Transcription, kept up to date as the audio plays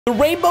The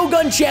Rainbow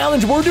Gun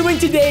Challenge we're doing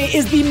today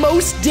is the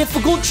most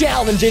difficult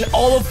challenge in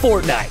all of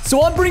Fortnite.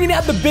 So I'm bringing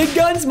out the big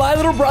guns, my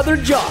little brother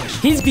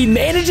Josh. If he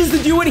manages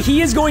to do it,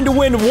 he is going to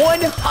win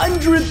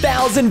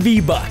 100,000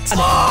 V-Bucks.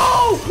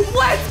 Oh,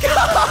 let's go!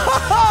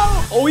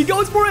 Oh, he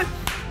goes for it.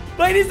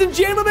 Ladies and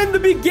gentlemen, the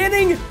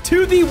beginning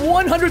to the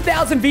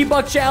 100,000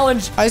 V-Bucks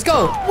challenge. Let's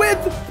go.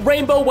 With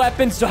rainbow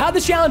weapons. So how the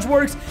challenge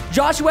works,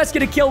 Joshua has to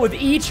get a kill with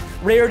each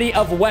rarity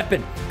of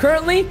weapon.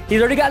 Currently,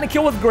 he's already gotten a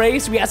kill with gray,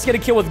 so he has to get a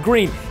kill with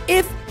green.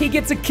 If he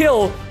gets a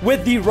kill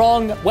with the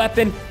wrong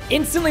weapon,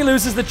 instantly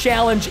loses the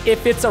challenge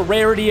if it's a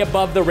rarity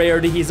above the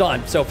rarity he's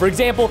on. So, for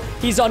example,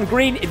 he's on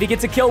green. If he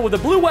gets a kill with a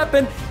blue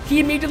weapon, he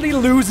immediately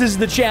loses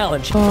the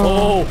challenge.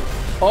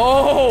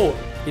 Oh,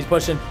 he's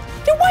pushing.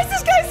 Dude, why is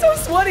this guy so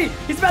sweaty?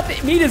 He's about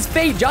to meet his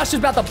fate. Josh is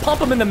about to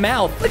pump him in the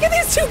mouth. Look at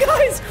these two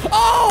guys.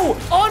 Oh,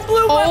 on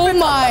blue weapon. Oh,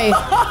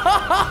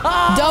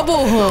 my.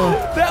 Double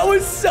hook. That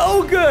was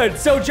so good.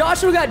 So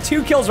Joshua got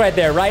 2 kills right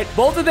there, right?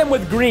 Both of them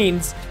with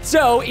greens.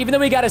 So even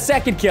though he got a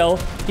second kill,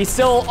 he's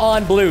still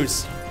on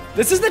blues.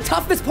 This is the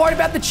toughest part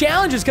about the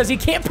challenges because he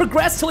can't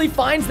progress till he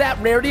finds that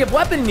rarity of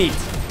weapon he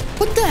needs.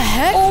 What the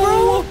heck,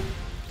 bro?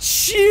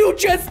 You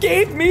just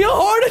gave me a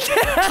heart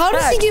attack. How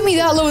does he give me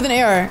that low with an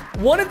air?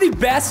 One of the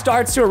best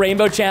starts to a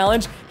rainbow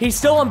challenge. He's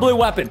still on blue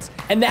weapons.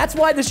 And that's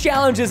why this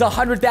challenge is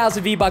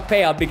 100,000 V-Buck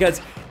payout,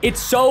 because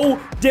it's so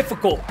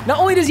difficult. Not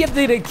only does he have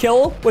to get a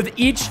kill with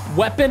each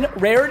weapon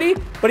rarity,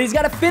 but he's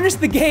got to finish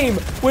the game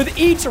with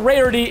each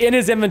rarity in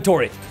his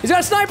inventory. He's got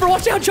a sniper.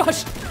 Watch out,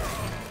 Josh.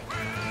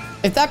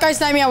 If that guy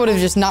sniped me, I would have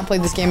just not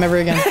played this game ever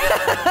again.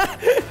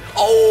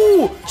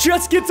 Oh,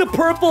 just gets a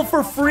purple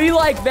for free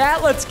like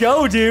that. Let's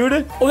go,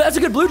 dude. Oh, that's a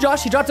good blue,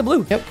 Josh. He dropped a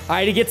blue. Yep. All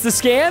right, he gets the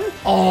scan.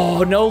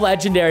 Oh, no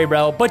legendary,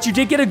 bro. But you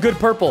did get a good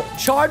purple.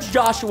 Charge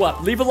Joshua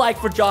up. Leave a like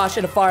for Josh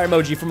and a fire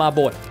emoji for my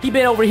boy. He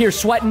been over here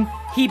sweating.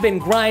 He been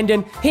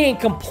grinding. He ain't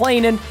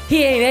complaining.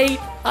 He ain't ate.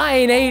 I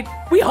ain't ate.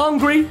 We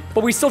hungry,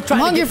 but we still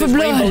trying to get this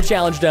rainbow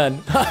challenge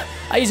done.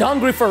 He's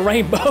hungry for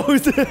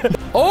rainbows.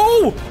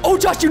 Oh,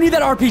 Josh, you need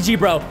that RPG,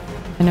 bro.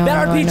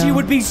 That RPG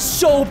would be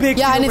so big.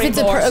 Yeah, and if it's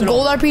a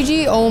gold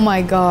RPG, oh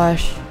my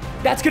gosh.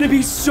 That's gonna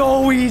be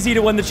so easy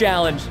to win the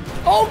challenge.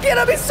 Oh, get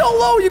him! He's so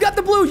low. You got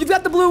the blue. You've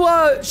got the blue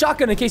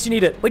shotgun in case you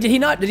need it. Wait, did he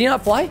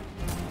not fly?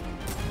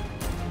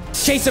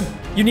 Chase him.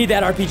 You need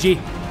that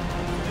RPG.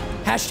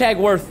 Hashtag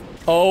worth.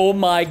 Oh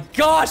my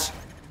gosh.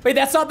 Wait,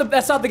 that's not the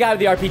guy with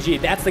the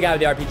RPG. That's the guy with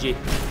the RPG.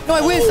 No,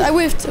 I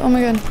whiffed. Oh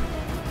my god.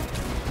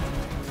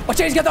 Watch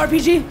out, he's got the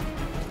RPG.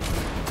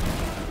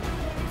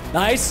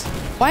 Nice.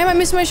 Why am I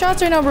missing my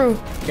shots right now, bro?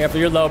 Careful,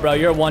 you're low, bro.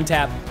 You're a one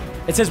tap.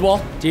 It says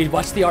wall. Dude,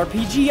 watch the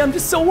RPG. I'm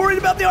just so worried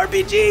about the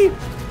RPG.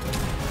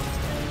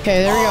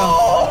 Okay, there we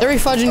go. There we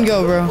fudge and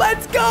go, bro.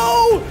 Let's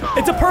go.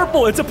 It's a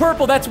purple. It's a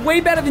purple. That's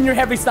way better than your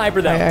heavy sniper,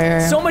 though.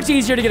 Right. So much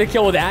easier to get a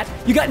kill with that.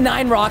 You got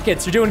 9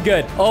 rockets. You're doing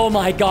good. Oh,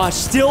 my gosh.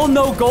 Still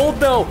no gold,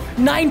 though.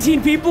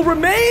 19 people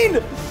remain.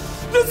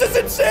 This is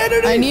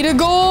insanity. I need a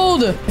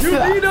gold. You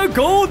need a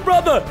gold,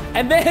 brother.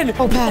 And then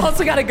you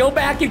also got to go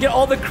back and get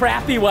all the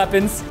crappy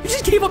weapons. You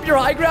just gave up your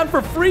high ground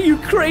for free, you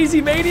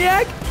crazy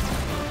maniac.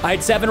 All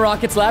right, 7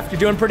 rockets left. You're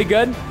doing pretty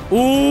good.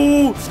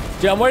 Ooh.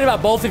 Dude, I'm worried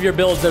about both of your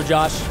builds, though,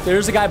 Josh.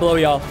 There's a guy below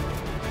y'all.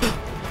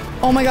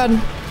 Oh, my God.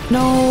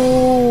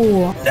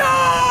 No. No!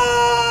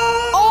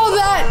 Oh,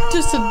 that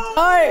just a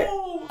die.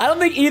 I don't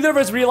think either of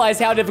us realize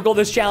how difficult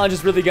this challenge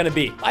is really going to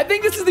be. I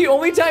think this is the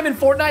only time in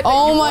Fortnite that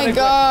oh my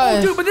god.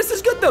 Oh, dude, but this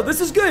is good, though.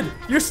 This is good.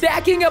 You're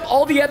stacking up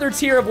all the other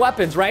tier of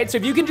weapons, right? So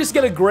if you can just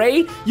get a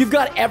gray, you've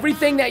got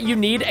everything that you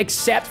need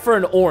except for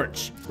an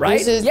orange,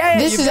 right?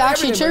 This is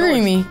actually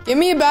triggering me. Give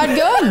me a bad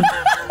gun.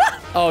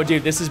 Oh,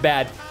 dude, this is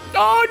bad.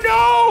 Oh,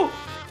 no!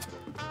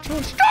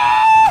 Josh.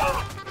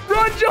 No!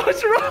 Run,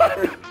 Josh,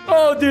 run!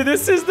 Oh, dude,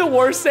 this is the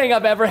worst thing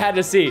I've ever had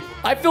to see.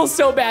 I feel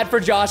so bad for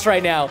Josh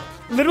right now.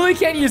 Literally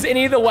can't use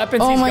any of the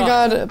weapons he's got. Oh my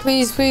god,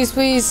 please, please,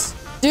 please.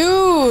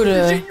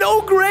 Dude. No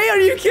gray, are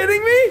you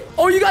kidding me?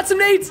 Oh, you got some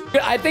nades.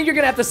 I think you're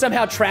gonna have to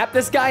somehow trap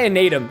this guy and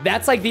nade him.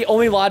 That's like the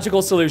only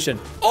logical solution.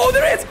 Oh,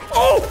 there is.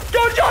 Oh,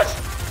 go Josh.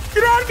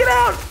 Get out, get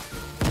out.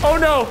 Oh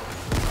no.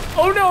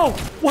 Oh no.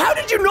 Well, how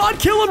did you not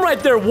kill him right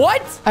there?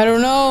 What? I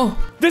don't know.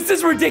 This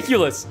is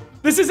ridiculous.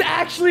 This is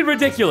actually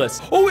ridiculous.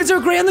 Oh, is there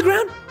a gray on the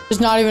ground?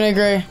 There's not even a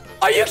gray.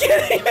 Are you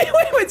kidding me?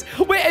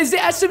 Wait, is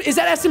that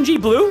SMG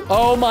blue?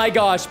 Oh my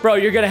gosh, bro,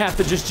 you're gonna have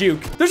to just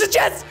juke. There's a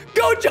chest!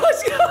 Go,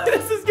 Josh, go!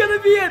 This is gonna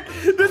be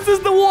it! This is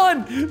the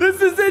one!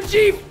 This is it,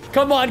 Chief!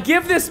 Come on,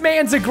 give this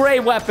man a gray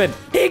weapon.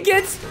 He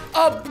gets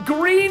a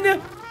green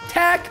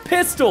tac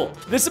pistol.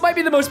 This might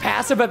be the most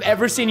passive I've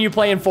ever seen you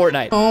play in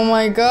Fortnite. Oh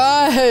my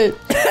god.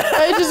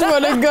 I just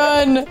want a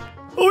gun.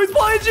 Oh, he's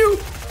behind you!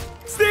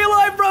 Stay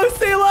alive, bro,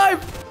 stay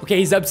alive! Okay,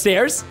 he's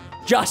upstairs.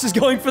 Josh is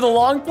going for the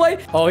long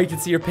play. Oh, he can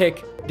see your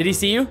pick. Did he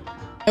see you?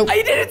 Nope.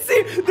 I didn't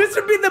see. This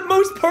would be the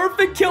most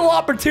perfect kill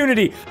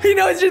opportunity. He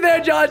knows you're there,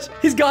 Josh.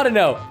 He's got to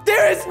know.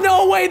 There is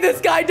no way this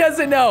guy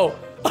doesn't know.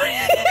 Are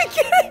you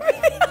kidding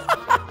me?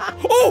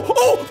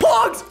 Oh,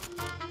 Pogs.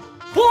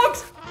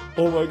 Pogs.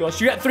 Oh my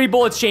gosh. You got 3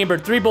 bullets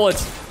chambered. 3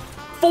 bullets.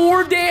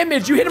 4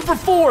 damage. You hit him for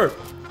 4.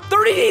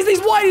 30, he's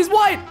white, he's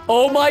white.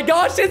 Oh my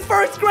gosh, his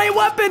first gray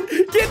weapon.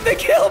 Get the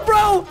kill,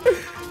 bro.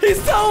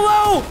 He's so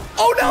low.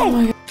 Oh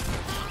no.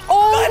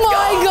 Oh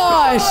my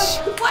gosh.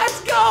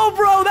 Let's go,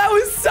 bro. That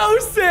was so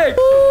sick.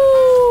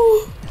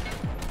 Ooh.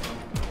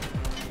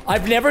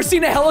 I've never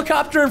seen a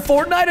helicopter in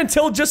Fortnite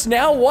until just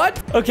now.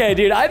 What? Okay,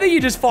 dude, I think you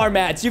just farm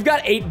mats. You've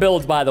got 8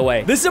 builds, by the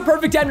way. This is a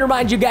perfect time to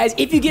remind you guys,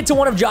 if you get to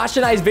one of Josh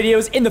and I's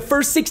videos in the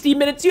first 60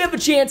 minutes, you have a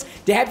chance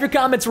to have your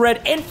comments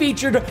read and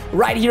featured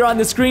right here on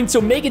the screen. So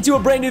make it to a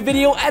brand new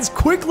video as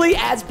quickly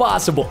as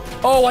possible.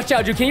 Oh, watch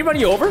out, dude. Can he run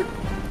you over?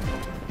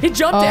 He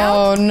jumped out.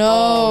 Oh, no.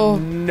 Oh,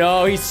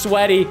 no. He's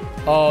sweaty.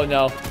 Oh,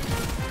 no.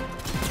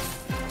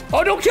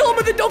 Oh, don't kill him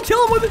with it. Don't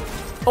kill him with it.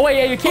 Oh, wait,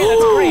 yeah, you can't.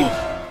 That's green.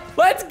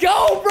 Let's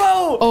go,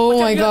 bro. Oh,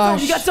 my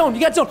gosh. You got zone. Oh,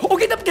 get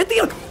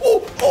the.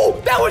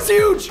 Oh, that was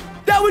huge.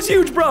 That was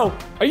huge, bro.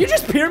 Are you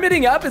just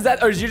pyramiding up? Is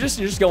that, or you're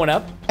just going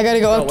up? I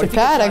gotta go up to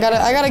pad. I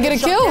gotta get a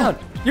kill. Down.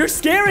 You're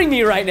scaring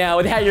me right now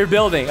with how you're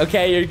building.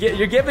 Okay,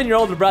 you're giving your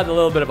older brother a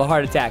little bit of a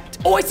heart attack.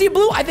 Oh, I see a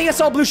blue. I think I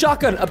saw a blue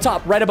shotgun up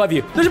top, right above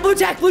you. There's a blue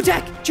tack. To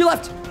your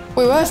left.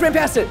 Wait, what? I just ran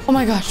past it. Oh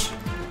my gosh.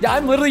 Yeah,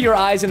 I'm literally your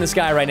eyes in the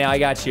sky right now. I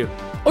got you.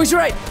 Oh, he's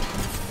right.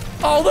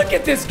 Oh, look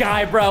at this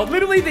guy, bro.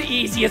 Literally the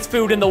easiest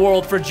food in the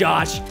world for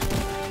Josh.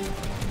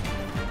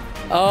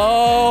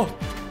 Oh,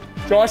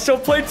 Josh,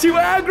 don't play too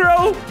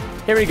aggro.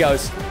 Here he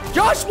goes.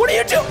 Josh, what are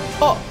you doing?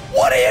 Oh,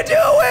 what are you doing?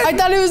 I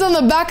thought he was on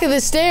the back of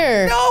the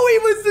stair. No, he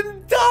was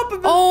on top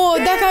of the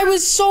stairs. That guy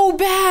was so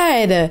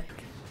bad.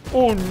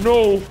 Oh,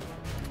 no.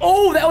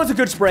 Oh, that was a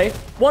good spray.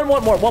 One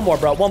more,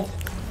 bro.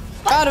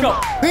 Got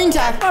him. Green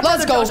tack.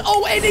 Let's go. Josh.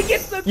 Oh, and he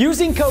gets the...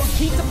 Using code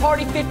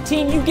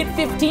PizzaParty15, you get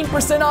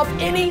 15% off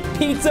any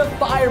Pizza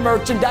Fire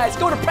merchandise.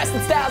 Go to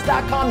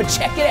PrestonStyles.com and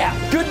check it out.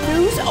 Good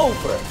news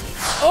over.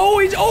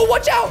 Oh,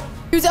 watch out.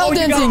 He was out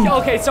dancing.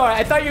 Okay, sorry.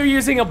 I thought you were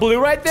using a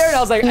blue right there, and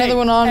I was like, another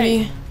one on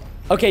me.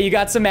 Okay, you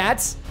got some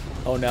mats.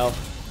 Oh, no.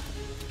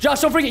 Josh,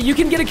 don't forget, you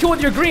can get a kill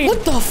with your green.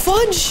 What the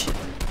fudge?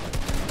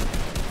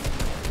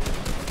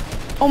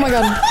 Oh, my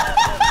God.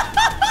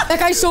 That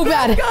guy's so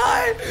bad.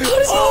 How does he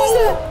use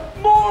that?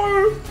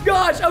 More.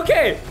 Gosh,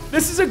 okay.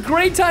 This is a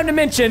great time to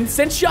mention,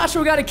 since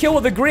Joshua got a kill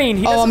with a green,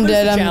 he doesn't lose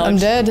the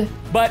challenge. I'm dead.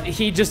 But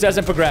he just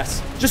doesn't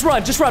progress. Just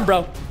run,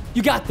 bro.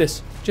 You got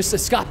this. Just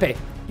escape.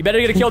 You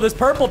better get a kill this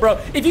purple, bro.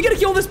 If you get a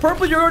kill this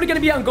purple, you're already gonna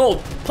be on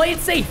gold. Play it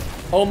safe.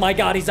 Oh my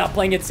God, he's not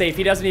playing it safe.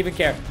 He doesn't even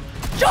care.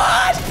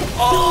 Josh!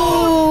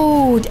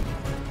 Oh! Dude.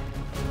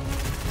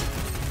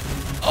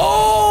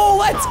 Oh,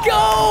 let's go!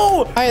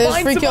 All right, there's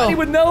Find free somebody kill.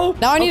 with no...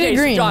 Now I need a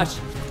green. So Josh.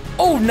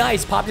 Oh,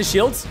 nice. Popped his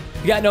shields.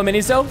 You got no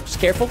minis, though? Just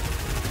careful.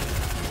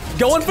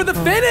 Going for the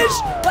finish.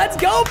 Let's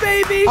go,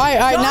 baby. All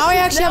right. Now I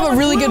actually have a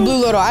really good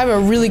blue loadout. I have a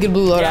really good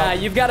blue loadout. Yeah,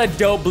 you've got a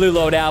dope blue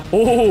loadout.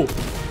 Oh.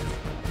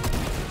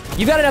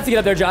 You got enough to get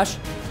up there, Josh.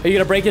 Are you going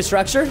to break his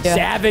structure? Yeah.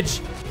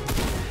 Savage.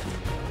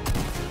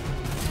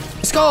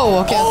 Let's go.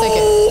 Okay, I'll take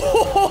it.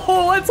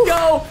 Oh, let's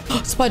go.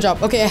 Supply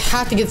drop. Okay, I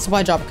have to get the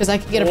supply drop because I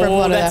can get a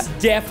purple out of that.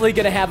 That's definitely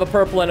going to have a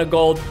purple and a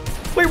gold.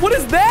 Wait, what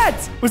is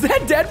that? Was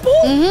that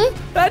Deadpool?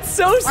 Mm-hmm. That's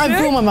so sick. I'm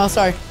pulling my mouth,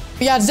 sorry.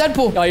 But yeah, it's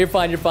Deadpool. No, you're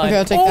fine, Okay,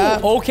 I'll take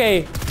that.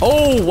 Okay.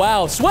 Oh,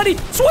 wow. Sweaty.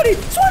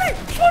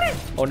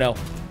 Oh, no.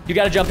 You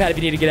got to jump pad if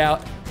you need to get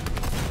out.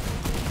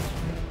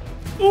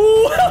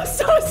 Ooh, that was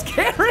so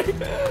scary.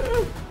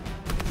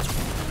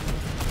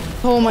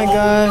 Oh my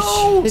gosh.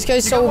 No. This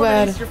guy's so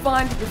bad. You're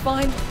fine.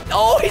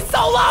 Oh, he's so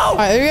low. All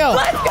right, there we go.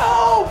 Let's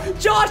go.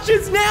 Josh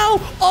is now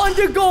on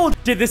to gold.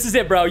 Dude, this is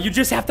it, bro. You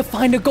just have to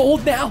find a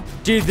gold now.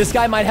 Dude, this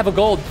guy might have a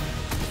gold.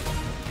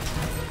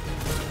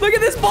 Look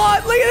at this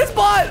bot.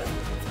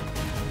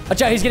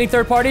 Watch out, he's getting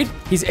third partied.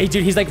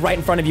 Dude, he's like right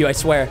in front of you, I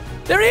swear.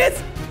 There he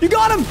is. You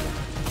got him.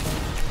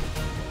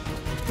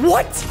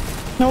 What?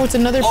 No, it's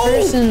another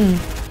person.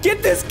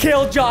 Get this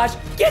kill, Josh.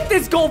 Get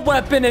this gold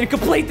weapon and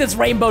complete this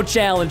rainbow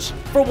challenge.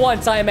 For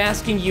once, I am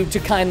asking you to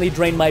kindly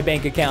drain my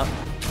bank account.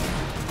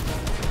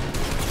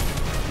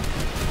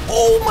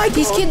 Oh my God.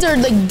 These kids are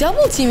like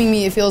double teaming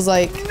me, it feels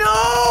like.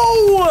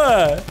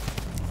 No!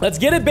 Let's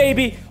get it,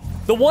 baby.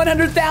 The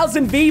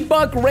 100,000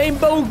 VBucks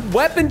Rainbow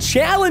Weapon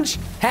Challenge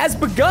has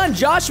begun.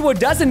 Joshua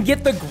doesn't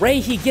get the gray,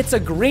 he gets a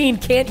green.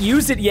 Can't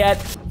use it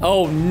yet.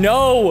 Oh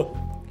no.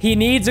 He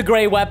needs a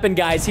gray weapon,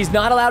 guys. He's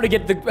not allowed to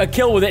get a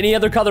kill with any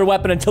other color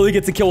weapon until he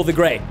gets a kill with a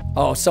gray.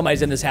 Oh,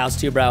 somebody's in this house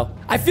too, bro.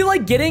 I feel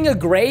like getting a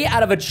gray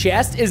out of a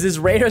chest is as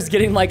rare as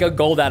getting like a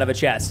gold out of a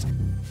chest.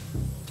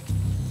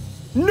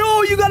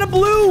 No, you got a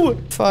blue.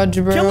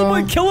 Fudge,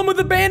 bro. Kill him with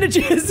the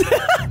bandages.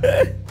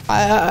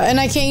 And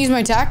I can't use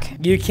my tack?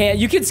 You can't.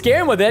 You can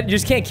scare him with it. You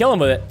just can't kill him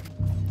with it.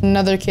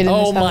 Another kid in this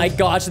house. Oh my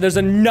gosh, there's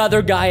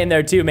another guy in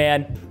there too,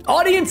 man.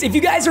 Audience, if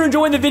you guys are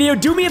enjoying the video,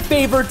 do me a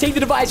favor, take the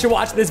device you're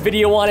watching this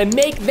video on and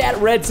make that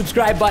red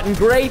subscribe button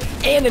gray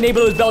and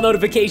enable those bell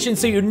notifications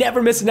so you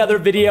never miss another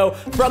video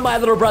from my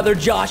little brother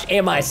Josh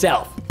and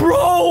myself.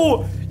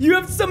 Bro, you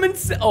have some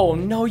oh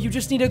no, you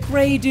just need a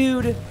gray,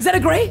 dude. Is that a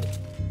gray?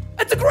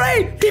 That's a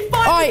gray. He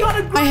finally got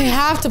a gray. I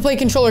have to play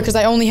controller because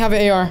I only have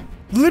an AR.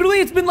 Literally,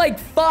 it's been like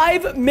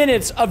 5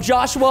 minutes of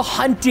Joshua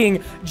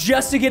hunting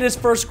just to get his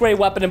first gray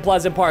weapon in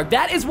Pleasant Park.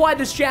 That is why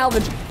this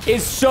challenge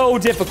is so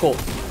difficult.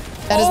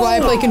 That is why I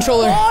play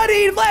controller.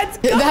 Buddy, let's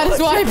go. That is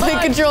why I play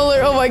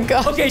controller. Oh my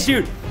god. Okay,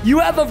 shoot. You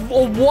have a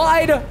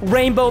wide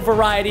rainbow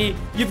variety.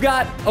 You've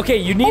got, okay,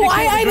 you need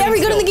I have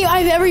every gun in the game. I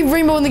have every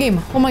rainbow in the game.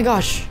 Oh my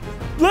gosh.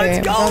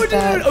 Let's go,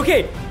 dude.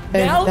 Okay,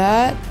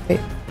 now. Wait.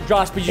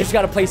 Josh, but you just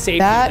got to play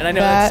safety. And I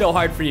know that's so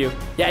hard for you.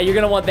 Yeah, you're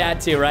going to want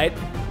that too, right?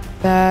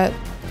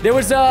 There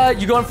was,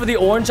 you going for the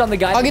orange on the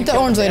guy? I'll get the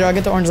orange later. I'll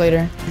get the orange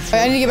later. Sure?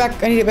 I need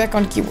to get back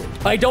on keyboard.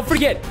 All right, don't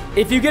forget,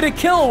 if you get a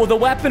kill with a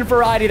weapon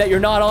variety that you're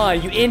not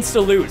on, you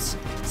insta lose.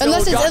 So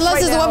unless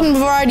it's the weapon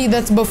variety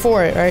that's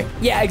before it, right?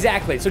 Yeah,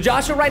 exactly. So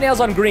Joshua right now is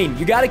on green.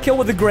 You got to kill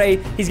with the gray.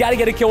 He's got to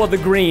get a kill with the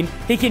green.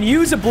 He can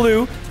use a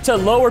blue to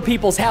lower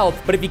people's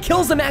health, but if he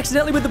kills them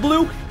accidentally with the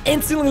blue,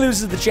 instantly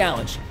loses the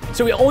challenge.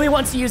 So he only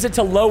wants to use it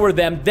to lower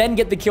them, then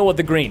get the kill with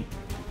the green.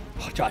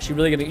 Oh, Josh, you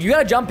got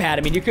to jump pad.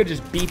 I mean, you could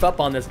just beef up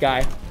on this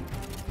guy.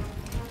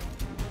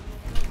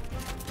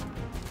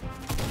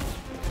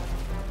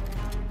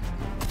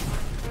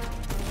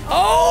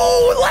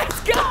 Oh,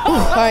 let's go!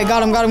 All right,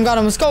 got him.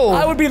 Let's go.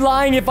 I would be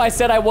lying if I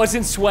said I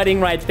wasn't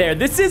sweating right there.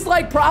 This is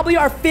like probably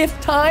our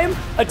 5th time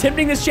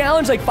attempting this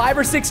challenge, like 5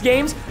 or 6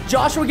 games.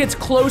 Joshua gets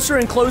closer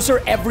and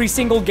closer every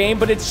single game,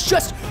 but it's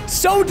just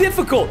so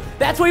difficult.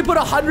 That's why we put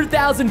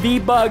 100,000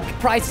 VBuck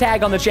price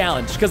tag on the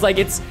challenge, because like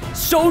it's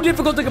so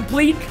difficult to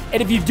complete,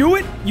 and if you do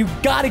it, you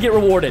gotta get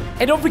rewarded.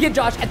 And don't forget,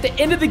 Josh, at the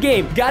end of the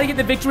game, you gotta get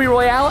the victory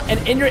royale,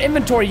 and in your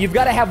inventory, you've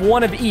gotta have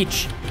one of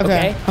each.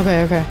 Okay.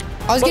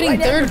 I was getting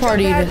third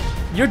party.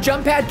 Your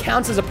jump pad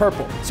counts as a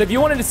purple. So if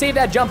you wanted to save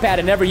that jump pad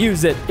and never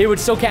use it, it would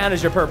still count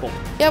as your purple.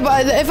 Yeah,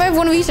 but if I have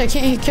one of each, I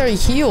can't carry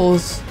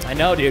heals. I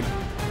know, dude.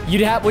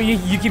 You'd have, well,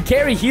 you could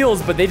carry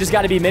heals, but they just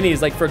got to be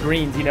minis, like for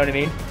greens, you know what I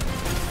mean?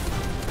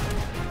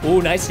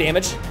 Ooh, nice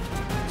damage.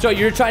 So are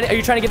you trying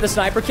to get the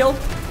sniper kill?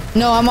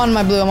 No, I'm on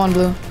my blue. I'm on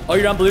blue. Oh,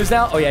 you're on blues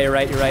now? Oh, yeah, you're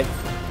right.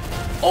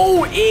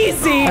 Oh,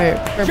 easy.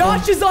 Right,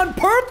 Josh is on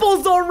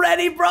purples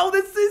already, bro.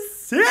 This is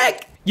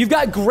sick. You've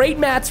got great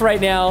mats right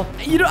now.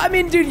 You know, I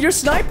mean, dude, your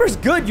sniper's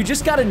good. You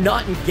just gotta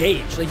not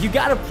engage. Like, you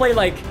gotta play,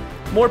 like,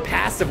 more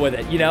passive with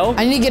it, you know?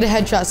 I need to get a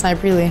headshot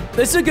sniper, really.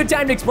 This is a good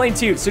time to explain,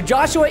 too. So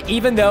Joshua,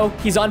 even though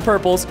he's on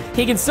purples,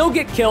 he can still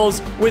get kills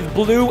with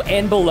blue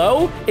and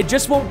below. It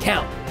just won't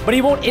count. But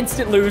he won't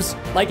instant lose.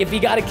 Like, if he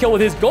got a kill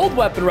with his gold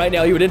weapon right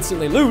now, he would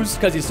instantly lose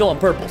because he's still on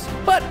purples.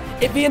 But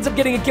if he ends up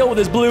getting a kill with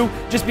his blue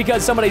just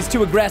because somebody's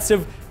too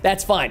aggressive,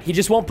 that's fine. He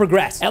just won't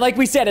progress. And like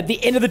we said, at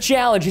the end of the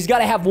challenge, he's got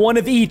to have one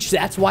of each.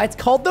 That's why it's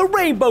called the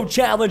Rainbow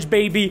Challenge,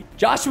 baby.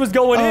 Joshua's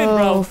going in,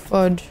 bro. Oh,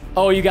 fudge.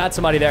 Oh, you got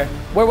somebody there.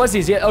 Where was he?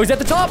 Oh, he's at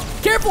the top.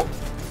 Careful.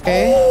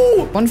 Okay.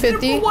 Oh,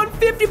 150.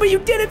 150, but you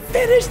didn't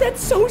finish.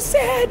 That's so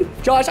sad.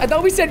 Josh, I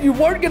thought we said you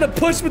weren't going to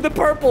push with the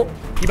purple.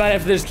 You might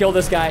have to just kill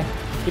this guy.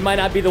 He might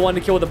not be the one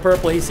to kill with the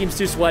purple. He seems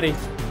too sweaty.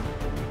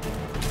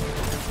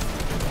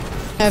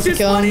 I have to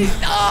kill him.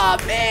 Oh,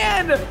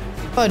 man.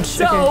 Fudge.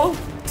 So,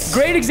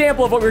 great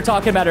example of what we were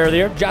talking about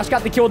earlier. Josh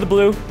got the kill with the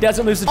blue.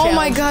 Doesn't lose the challenge. Oh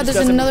my god,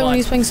 there's another one.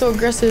 He's playing so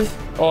aggressive.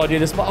 Oh,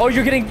 dude, this. Oh,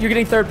 you're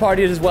getting third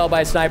partied as well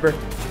by a sniper.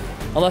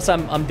 Unless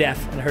I'm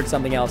deaf and heard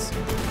something else.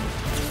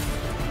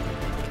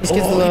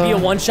 Oh, he'd be a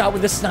one shot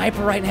with the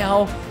sniper right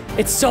now.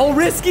 It's so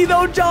risky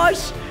though,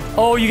 Josh.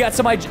 Oh, you got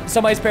somebody's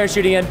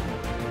parachuting in.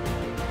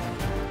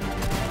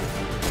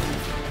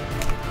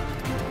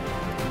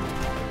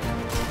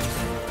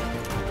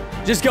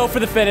 Just go for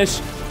the finish.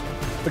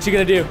 What you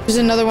gonna do? There's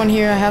another one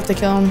here. I have to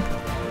kill him.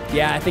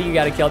 Yeah, I think you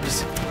gotta kill him.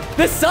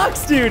 This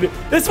sucks, dude.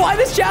 That's why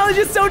this challenge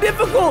is so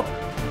difficult.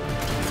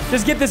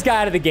 Just get this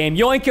guy out of the game.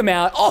 Yoink him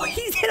out. Oh,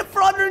 he's hit it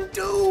for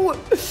 102.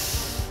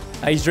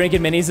 He's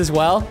drinking minis as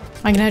well.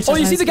 I can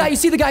you see the guy? You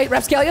see the guy,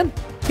 Rapscallion?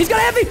 He's got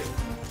a heavy.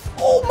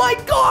 Oh my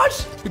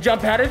gosh. You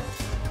jump at it.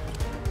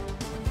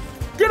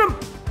 Get him.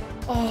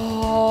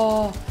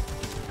 Oh.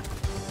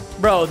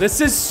 Bro, this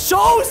is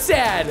so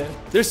sad.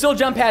 There's still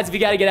jump pads if you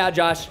gotta get out,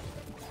 Josh.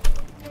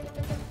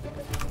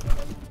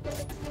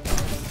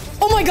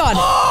 Oh my god.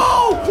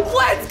 Oh,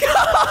 let's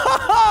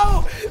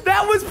go.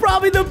 That was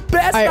probably the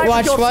best. All right,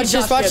 watch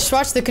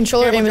the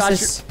controller aim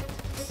assist.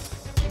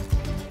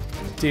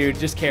 Dude,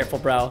 just careful,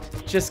 bro.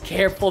 Just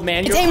careful,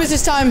 man. It's aim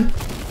assist time.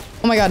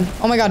 Oh my god.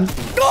 Oh my god.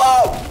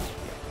 Go!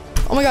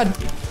 Oh my god.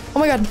 Oh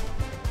my god.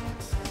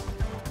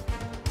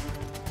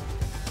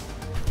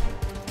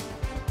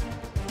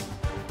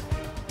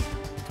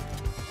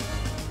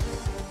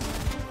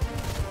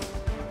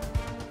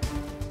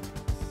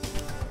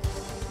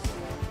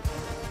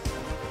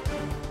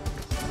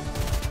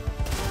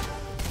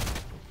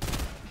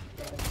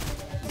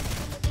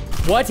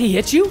 What? He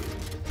hit you?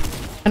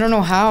 I don't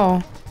know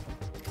how.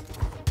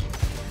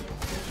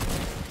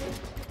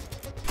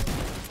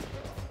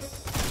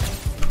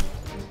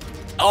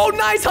 Oh,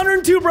 nice.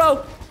 102,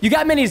 bro. You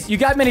got minis. You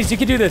got minis. You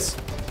can do this.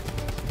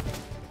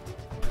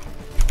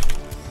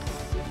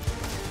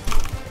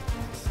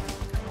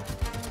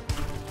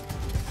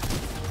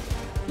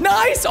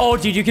 Nice. Oh,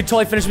 dude, you could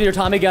totally finish with your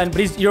Tommy gun,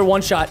 but you're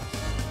one shot.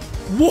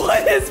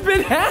 What has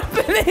been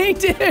happening,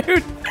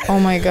 dude? Oh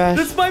my gosh.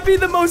 This might be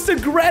the most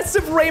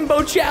aggressive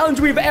rainbow challenge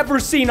we've ever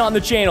seen on the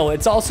channel.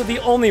 It's also the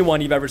only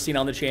one you've ever seen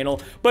on the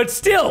channel. But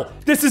still,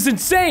 this is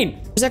insane.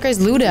 Where's that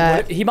guy's loot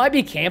at? He might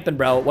be camping,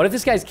 bro. What if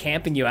this guy's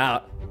camping you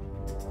out?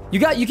 You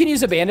can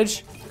use a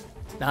bandage.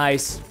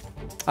 Nice.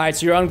 All right,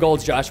 so you're on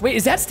golds, Josh. Wait,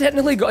 is that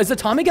technically, is the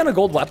Tommy gun a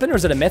gold weapon or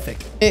is it a mythic?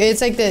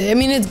 It's like I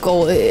mean, it's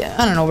gold. I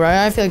don't know, bro.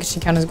 I feel like it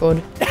should count as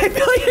gold. I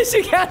feel like it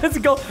should count as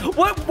gold.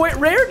 What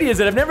rarity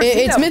is it? I've never seen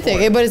It's that mythic,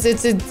 before.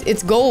 but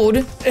it's gold.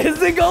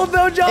 Is it gold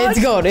though, Josh?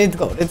 It's gold. It's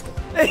gold. It's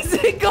gold. Is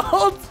it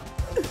gold?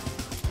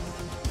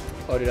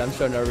 Oh, dude, I'm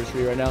so nervous for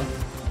you right now.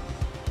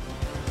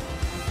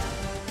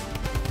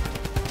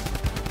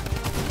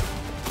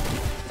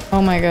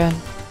 Oh my god.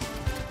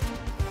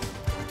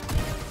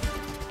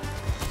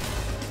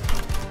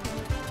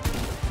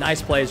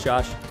 Nice plays,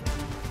 Josh.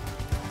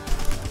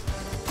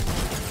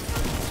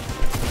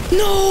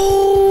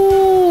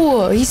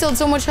 No! He still had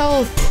so much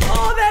health.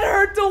 Oh, that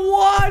hurt to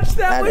watch.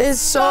 That was is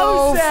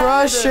so sad.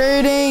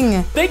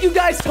 frustrating. Thank you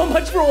guys so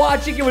much for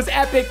watching. It was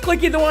epic.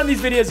 Click either one of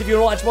these videos if you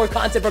want to watch more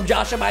content from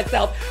Josh and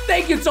myself.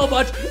 Thank you so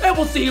much, and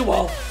we'll see you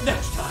all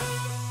next time.